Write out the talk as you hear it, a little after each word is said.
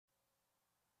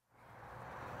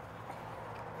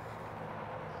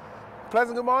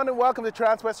Pleasant good morning. Welcome to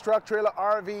Transwest Truck Trailer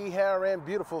RV here in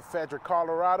beautiful Frederick,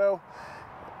 Colorado.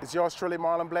 It's yours truly,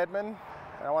 Marlon Bledman.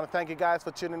 And I want to thank you guys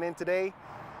for tuning in today.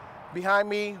 Behind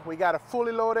me, we got a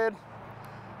fully loaded,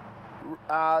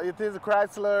 it is a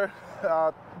Chrysler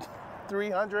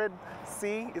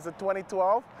 300C. It's a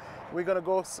 2012. We're going to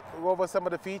go over some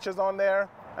of the features on there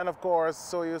and, of course,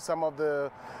 show you some of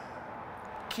the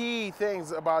key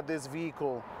things about this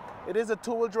vehicle. It is a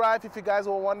two-wheel drive, if you guys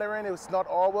were wondering. It's not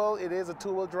all-wheel. It is a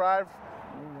two-wheel drive,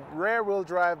 rear-wheel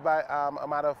drive by a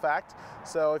matter of fact.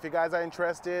 So if you guys are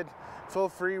interested, feel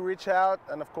free, reach out,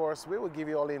 and of course, we will give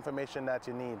you all the information that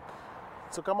you need.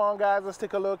 So come on, guys, let's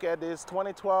take a look at this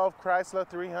 2012 Chrysler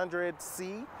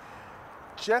 300C.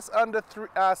 Just under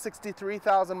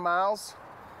 63,000 miles.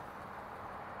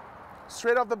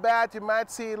 Straight off the bat, you might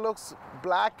see it looks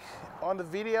black on the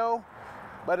video,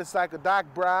 but it's like a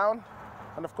dark brown.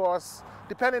 And of course,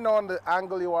 depending on the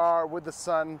angle you are with the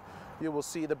sun, you will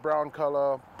see the brown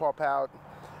color pop out.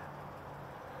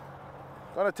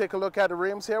 Gonna take a look at the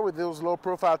rims here with those low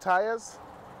profile tires.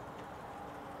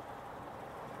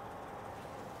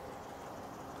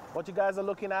 What you guys are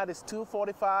looking at is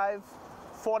 245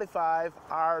 45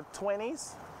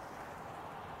 R20s.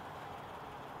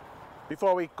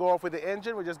 Before we go off with the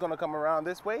engine, we're just gonna come around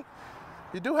this way.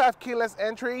 You do have keyless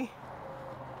entry.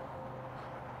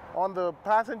 On the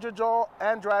passenger door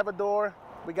and driver door,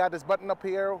 we got this button up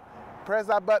here. Press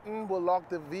that button, will lock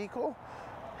the vehicle.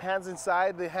 Hands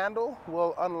inside the handle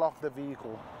will unlock the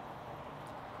vehicle.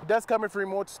 It does come with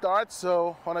remote start,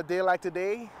 so on a day like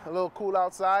today, a little cool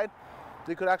outside,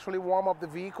 you could actually warm up the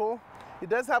vehicle. It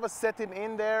does have a setting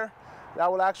in there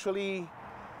that will actually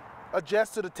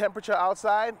adjust to the temperature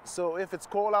outside. So if it's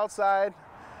cold outside,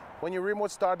 when you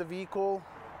remote start the vehicle,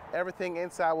 everything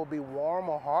inside will be warm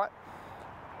or hot.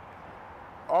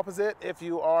 Opposite, if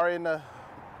you are in a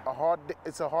hot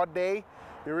day,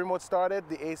 you remote start it,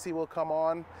 the AC will come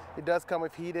on. It does come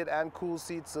with heated and cool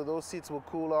seats, so those seats will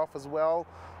cool off as well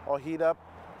or heat up.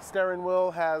 Steering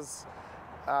wheel has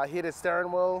heated steering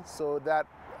wheel, so that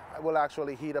will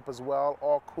actually heat up as well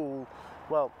or cool.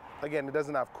 Well, again, it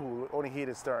doesn't have cool, only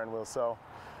heated steering wheel, so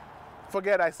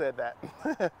forget I said that.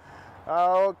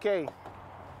 Okay,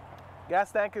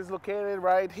 gas tank is located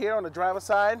right here on the driver's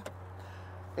side.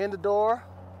 In the door,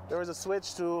 there is a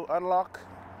switch to unlock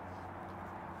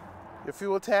your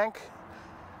fuel tank,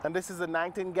 and this is a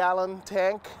 19-gallon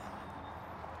tank.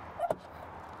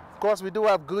 Of course, we do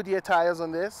have Goodyear tires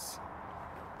on this.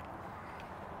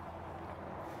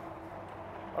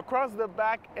 Across the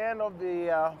back end of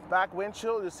the back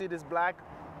windshield, you see this black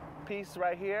piece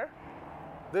right here.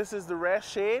 This is the rear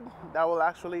shade that will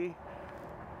actually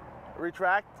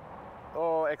retract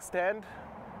or extend.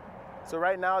 So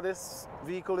right now this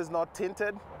vehicle is not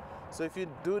tinted, so if you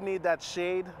do need that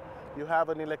shade, you have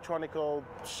an electronical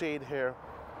shade here.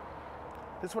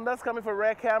 This one does come with a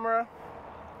rear camera,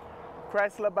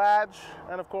 Chrysler badge,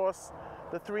 and of course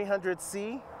the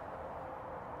 300C.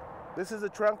 This is a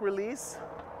trunk release.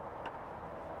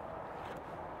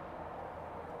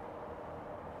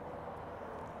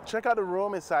 Check out the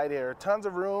room inside here, tons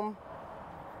of room.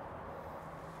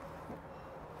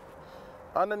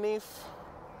 Underneath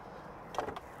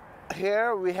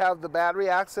here we have the battery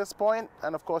access point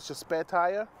and of course your spare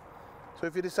tire. So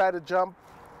if you decide to jump,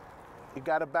 you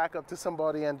got to back up to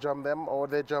somebody and jump them, or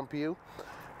they jump you.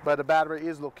 But the battery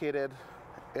is located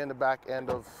in the back end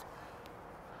of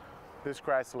this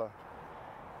Chrysler.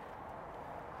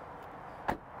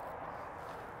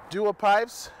 Dual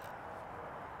pipes.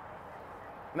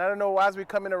 And I don't know, as we're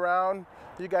coming around,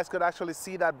 you guys could actually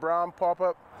see that brown pop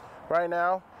up right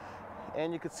now.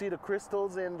 And you could see the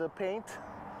crystals in the paint,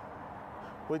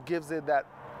 which gives it that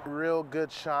real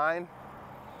good shine.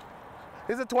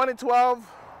 This is a 2012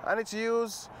 and it's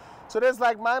used. So there's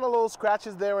like minor little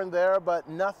scratches there and there, but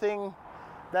nothing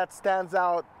that stands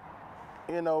out,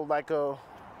 you know, like a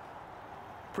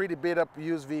pretty beat up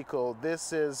used vehicle.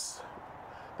 This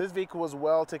vehicle was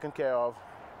well taken care of.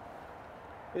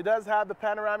 It does have the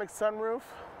panoramic sunroof,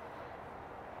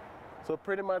 so it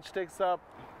pretty much takes up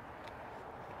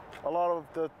a lot of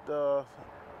the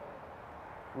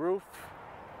roof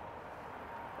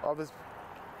of this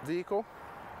vehicle.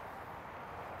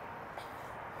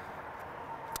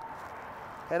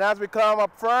 And as we come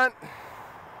up front,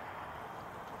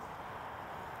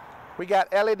 we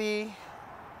got LED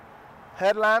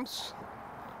headlamps,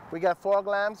 we got fog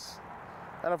lamps,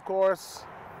 and of course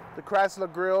the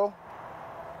Chrysler grille.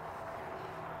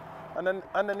 And then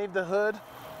underneath the hood,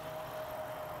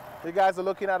 you guys are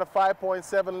looking at a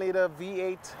 5.7 liter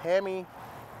V8 Hemi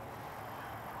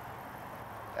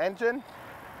engine,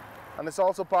 and it's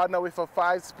also partnered with a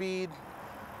 5-speed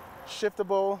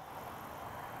shiftable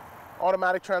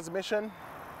automatic transmission.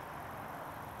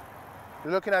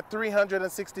 You're looking at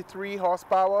 363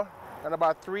 horsepower and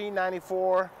about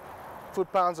 394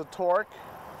 foot-pounds of torque.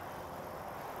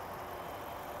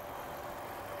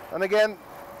 And again,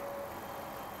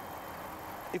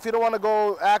 if you don't want to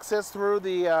go access through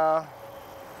the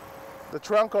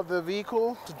trunk of the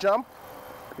vehicle to jump,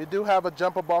 you do have a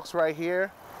jumper box right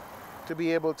here to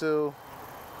be able to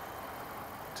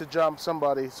jump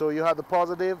somebody. So you have the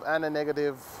positive and the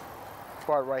negative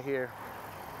part right here.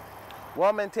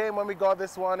 Well maintained. When we got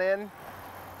this one in,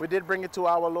 we did bring it to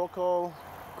our local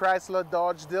Chrysler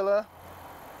Dodge dealer,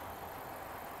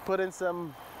 put in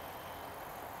some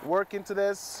work into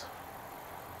this,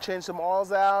 change some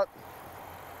oils out.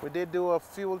 We did do a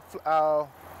fuel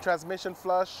transmission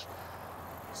flush.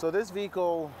 So this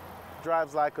vehicle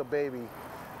drives like a baby.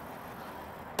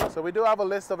 So we do have a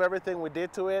list of everything we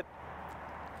did to it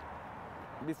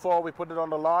before we put it on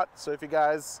the lot. So if you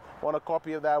guys want a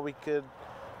copy of that, we could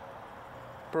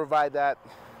provide that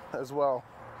as well.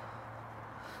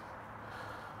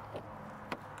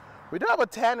 We do have a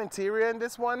tan interior in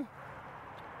this one.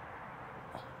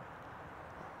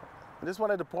 I just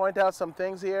wanted to point out some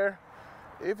things here.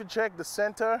 If you check the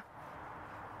center,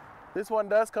 this one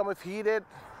does come with heated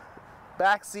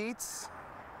back seats.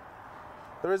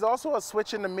 There is also a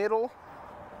switch in the middle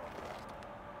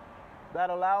that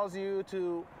allows you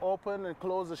to open and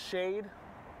close the shade.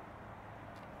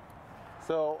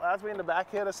 So as we're in the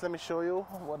back here, let me show you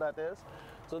what that is.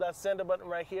 So that center button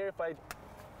right here, if I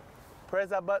press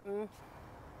that button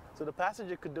so the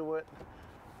passenger could do it,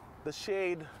 the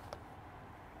shade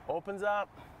opens up,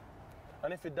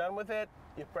 and if you're done with it,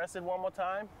 you press it one more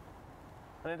time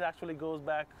and it actually goes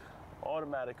back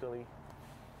automatically.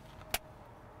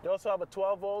 You also have a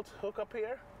 12-volt hookup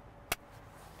here.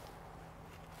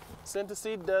 Center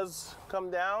seat does come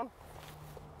down,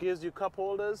 gives you cup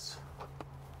holders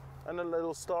and a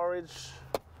little storage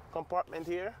compartment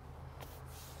here.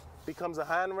 Becomes a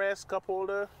handrest, cup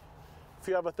holder. If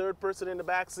you have a third person in the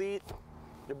back seat,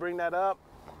 you bring that up,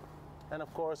 and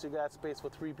of course you got space for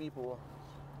 3 people.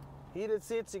 Heated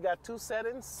seats, you got 2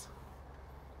 settings,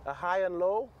 a high and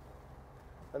low,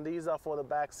 and these are for the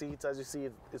back seats. As you see,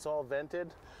 it's all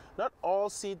vented. Not all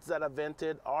seats that are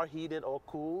vented are heated or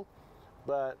cool,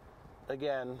 but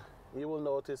again, you will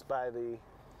notice by the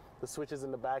switches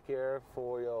in the back here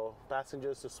for your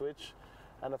passengers to switch,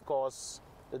 and of course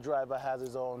the driver has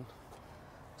his own.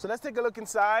 So let's take a look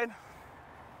inside.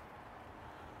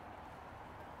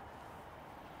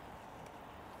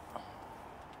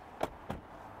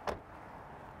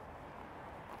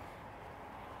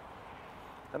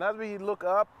 And as we look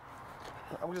up,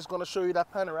 I'm just going to show you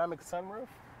that panoramic sunroof.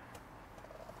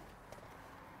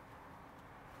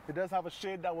 It does have a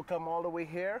shade that will come all the way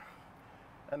here,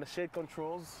 and the shade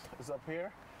controls is up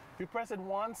here. If you press it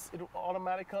once, it will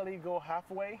automatically go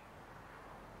halfway.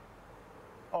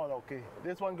 Oh, okay.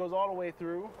 This one goes all the way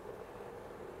through.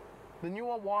 The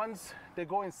newer ones, they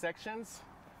go in sections,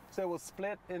 so it will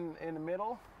split in the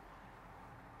middle.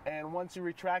 And once you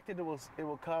retract it, it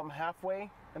will come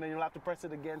halfway, and then you'll have to press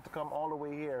it again to come all the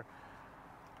way here.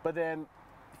 But then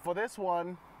for this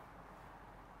one,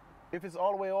 if it's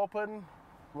all the way open,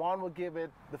 one will give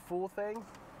it the full thing.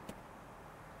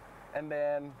 And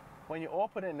then when you're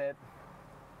opening it,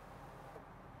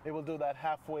 it will do that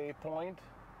halfway point,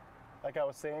 like I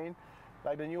was saying.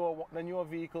 Like the newer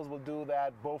vehicles will do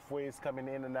that both ways, coming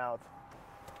in and out.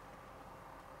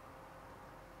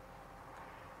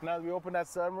 Now we open that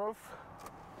sunroof,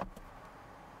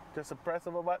 just a press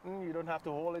of a button. You don't have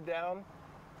to hold it down.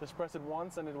 Just press it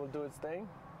once and it will do its thing.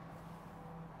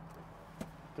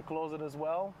 To close it as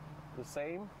well, the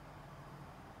same.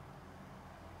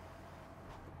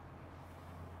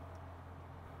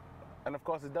 And of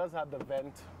course it does have the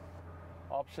vent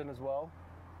option as well.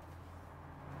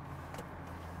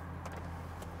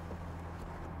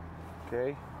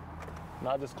 Okay,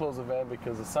 now just close the vent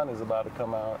because the sun is about to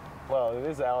come out. Well, it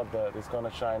is out, but it's going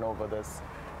to shine over this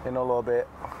in a little bit.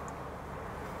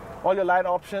 All your light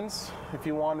options, if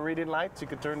you want reading lights, you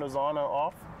can turn those on or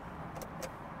off.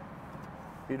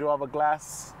 You do have a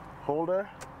glass holder.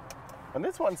 And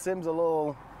this one seems a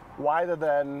little wider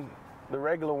than the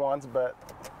regular ones, but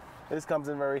this comes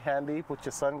in very handy. Put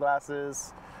your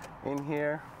sunglasses in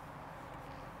here.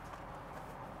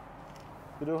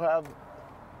 You do have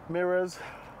mirrors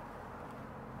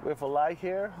with a light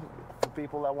here for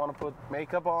people that want to put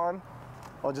makeup on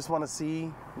or just want to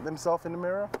see themselves in the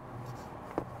mirror.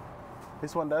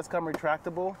 This one does come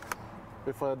retractable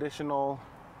with an additional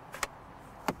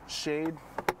shade.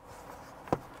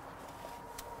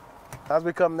 As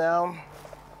we come down,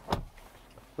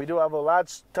 We do have a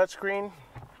large touchscreen.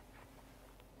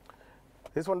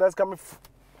 This one does come with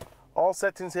all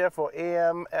settings here for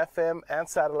AM, FM, and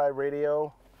satellite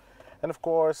radio. And of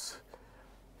course,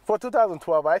 for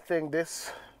 2012, I think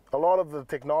a lot of the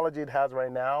technology it has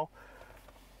right now,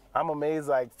 I'm amazed,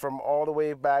 like from all the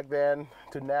way back then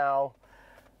to now,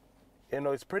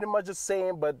 it's pretty much the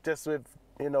same, but just with,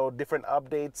 different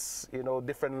updates,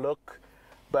 different look.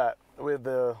 But with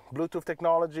the Bluetooth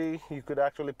technology, you could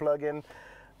actually plug in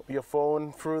your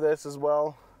phone through this as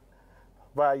well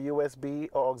via USB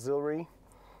or auxiliary.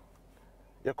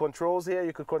 Your controls here,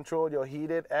 you could control your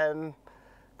heated and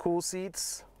cool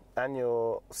seats and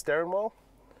your steering wheel.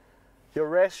 Your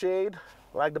rest shade,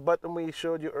 like the button we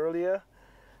showed you earlier,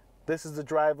 this is the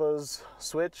driver's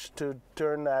switch to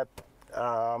turn that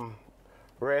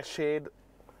rest shade,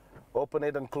 open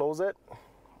it and close it.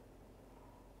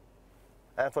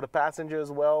 And for the passenger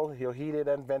as well, your heated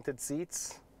and vented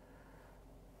seats.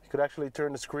 You could actually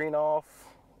turn the screen off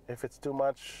if it's too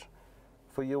much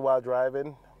for you while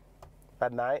driving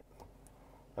at night,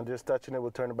 and just touching it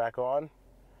will turn it back on.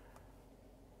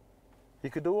 You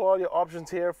could do all your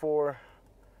options here for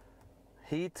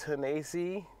heat and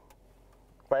AC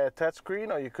by a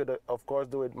touchscreen, or you could of course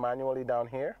do it manually down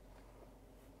here.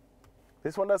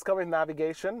 This one does come with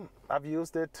navigation. I've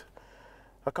used it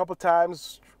a couple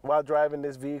times while driving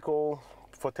this vehicle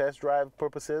for test drive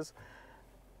purposes,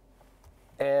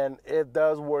 and it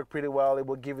does work pretty well. It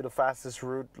will give you the fastest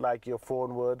route like your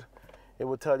phone would. It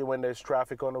will tell you when there's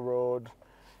traffic on the road.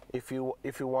 If you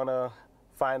want to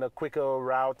find a quicker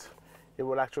route, it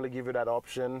will actually give you that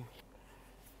option.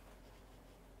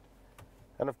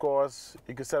 And of course,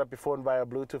 you can set up your phone via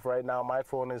Bluetooth. Right now, my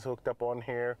phone is hooked up on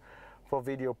here for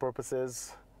video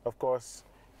purposes. Of course,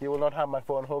 you will not have my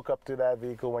phone hooked up to that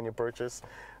vehicle when you purchase.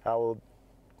 I will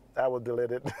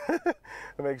delete it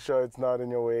to make sure it's not in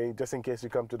your way, just in case you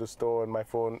come to the store and my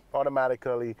phone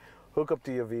automatically hook up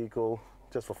to your vehicle,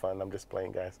 just for fun. I'm just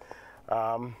playing, guys.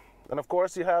 And of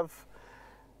course, you have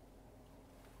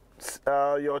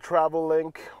your travel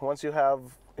link. Once you have,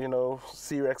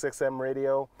 Sirius XM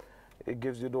radio, it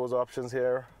gives you those options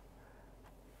here.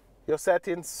 Your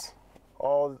settings,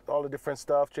 all the different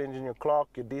stuff, changing your clock,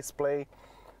 your display,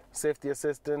 safety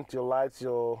assistant, your lights,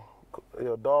 your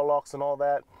door locks and all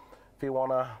that. If you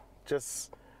want to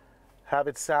just have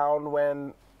it sound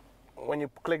when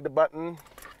you click the button,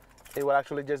 it will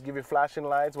actually just give you flashing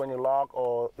lights when you lock,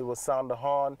 or it will sound the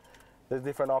horn. There's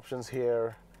different options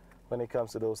here when it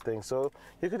comes to those things. So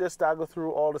you could just toggle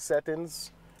through all the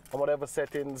settings, and whatever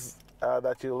settings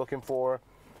that you're looking for,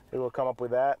 it will come up with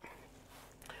that.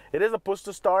 It is a push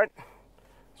to start,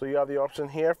 so you have the option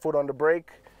here, foot on the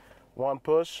brake, one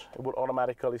push, it will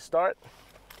automatically start.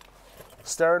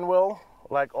 Steering wheel,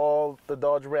 like all the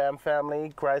Dodge Ram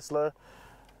family, Chrysler.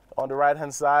 On the right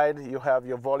hand side, you have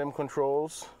your volume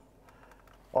controls.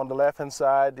 On the left hand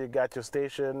side, you got your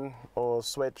station or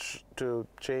switch to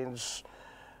change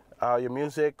your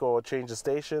music or change the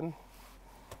station.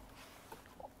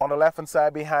 On the left hand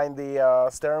side behind the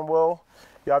steering wheel,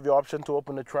 you have your option to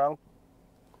open the trunk.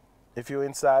 If you're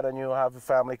inside and you have a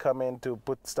family come in to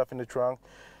put stuff in the trunk,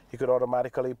 you could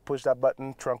automatically push that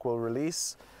button, trunk will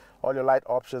release. All your light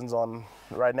options on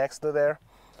right next to there.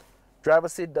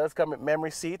 Driver's seat does come with memory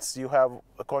seats. You have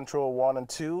a control 1 and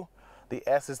 2. The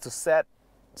S is to set,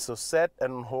 so set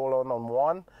and hold on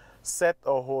 1. Set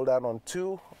or hold down on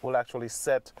 2 will actually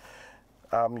set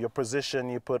your position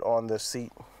you put on the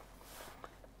seat.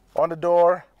 On the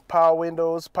door, power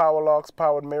windows, power locks,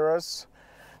 powered mirrors.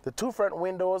 The two front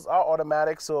windows are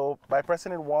automatic, so by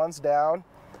pressing it once down,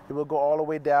 it will go all the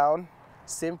way down.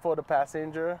 Same for the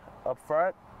passenger up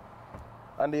front.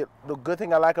 And the good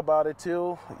thing I like about it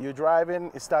too, you're driving,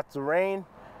 it starts to rain,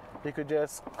 you could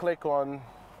just click on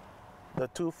the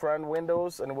two front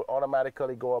windows and it will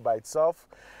automatically go up by itself.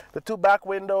 The two back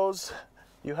windows,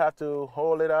 you have to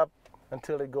hold it up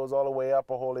until it goes all the way up,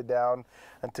 or hold it down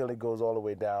until it goes all the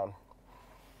way down.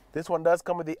 This one does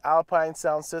come with the Alpine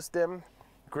sound system.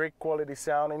 Great quality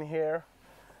sound in here.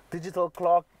 Digital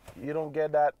clock, you don't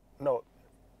get that, no,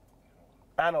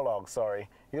 analog, sorry.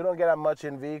 You don't get that much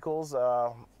in vehicles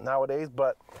nowadays,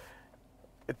 but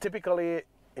it typically,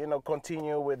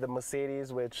 continue with the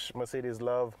Mercedes, which Mercedes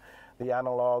love the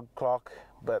analog clock,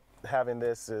 but having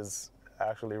this is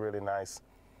actually really nice.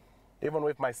 Even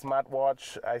with my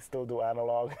smartwatch, I still do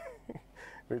analog,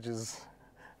 which is,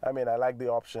 I like the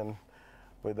option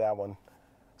with that one.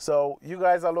 So you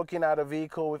guys are looking at a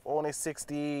vehicle with only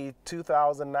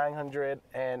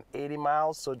 62,980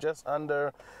 miles, so just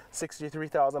under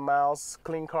 63,000 miles,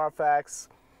 clean Carfax,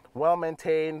 well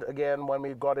maintained. Again, when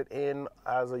we got it in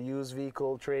as a used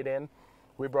vehicle trade-in,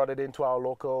 We brought it into our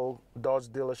local Dodge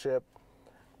dealership,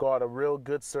 got a real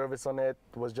good service on it.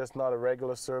 It was just not a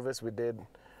regular service. We did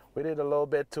a little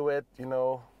bit to it, you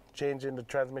know, changing the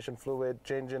transmission fluid,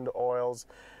 changing the oils,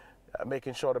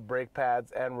 making sure the brake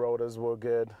pads and rotors were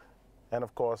good, and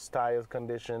of course tires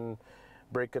condition,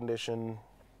 brake condition,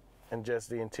 and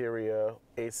just the interior,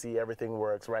 AC, everything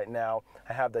works. Right now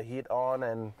I have the heat on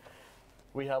and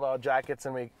we have our jackets,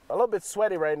 and we a little bit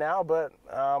sweaty right now, but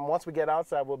once we get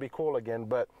outside we'll be cool again.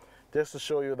 But just to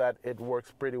show you that it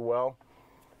works pretty well.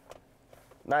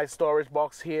 Nice storage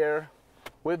box here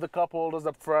with the cup holders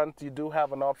up front. You do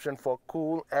have an option for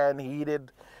cool and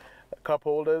heated cup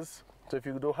holders. So if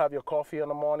you do have your coffee in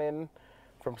the morning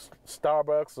from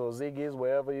Starbucks or Ziggy's,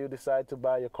 wherever you decide to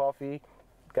buy your coffee,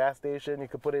 gas station, you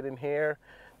can put it in here,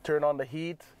 turn on the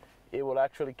heat. It will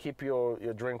actually keep your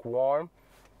drink warm.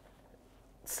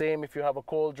 Same if you have a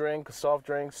cold drink, a soft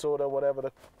drink, soda,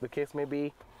 whatever the case may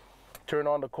be, turn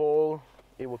on the cold,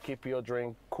 it will keep your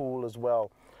drink cool as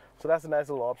well. So that's a nice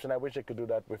little option. I wish I could do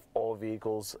that with all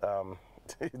vehicles.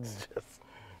 It's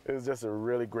just a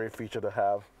really great feature to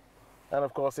have. And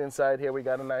of course inside here we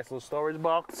got a nice little storage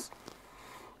box,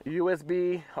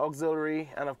 USB, auxiliary,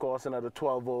 and of course another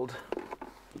 12-volt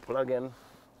plug-in.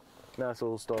 Nice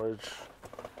little storage.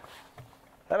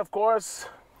 And of course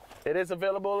it is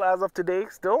available as of today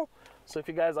still. So if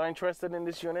you guys are interested in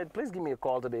this unit, please give me a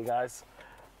call today, guys.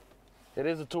 It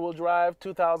is a two-wheel drive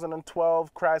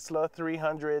 2012 Chrysler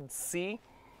 300C,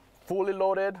 fully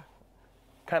loaded.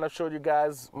 Kind of showed you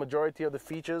guys majority of the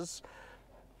features.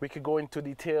 We could go into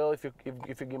detail if you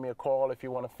give me a call, if you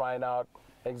want to find out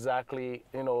exactly,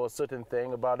 you know, a certain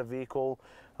thing about a vehicle.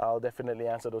 I'll definitely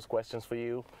answer those questions for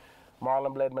you.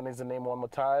 Marlon Bledman is the name one more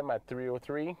time at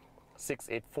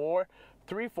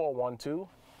 303-684-3412.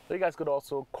 So you guys could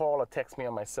also call or text me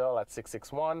on my cell at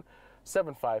 661-755-4344.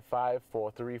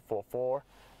 Or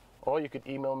you could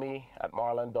email me at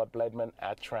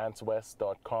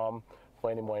marlon.bledman@transwest.com for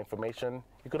any more information.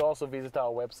 You could also visit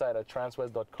our website at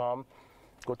transwest.com.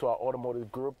 Go to our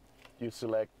automotive group. You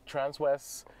select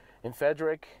Transwest in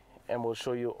Frederick, and we'll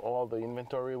show you all the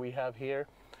inventory we have here.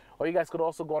 Or you guys could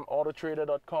also go on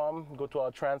autotrader.com, go to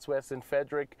our Transwest in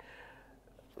Frederick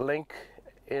link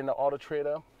in the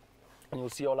AutoTrader, and you'll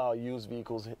see all our used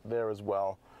vehicles there as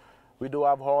well. We do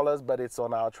have haulers, but it's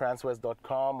on our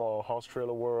transwest.com or Horse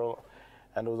Trailer World,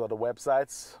 and those are the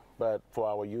websites. But for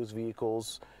our used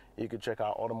vehicles, you can check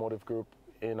our automotive group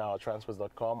in our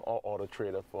transwest.com or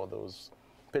AutoTrader for those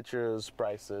pictures,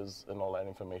 prices, and all that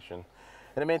information.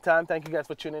 In the meantime, thank you guys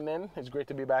for tuning in. It's great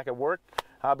to be back at work.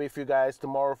 I'll be with you guys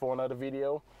tomorrow for another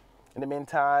video. In the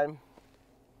meantime,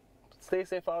 stay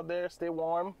safe out there, stay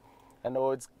warm. I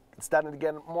know it's starting to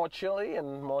get more chilly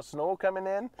and more snow coming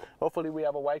in. Hopefully we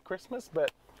have a white Christmas,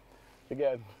 but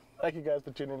again, thank you guys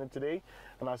for tuning in today,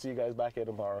 and I'll see you guys back here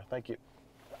tomorrow. Thank you.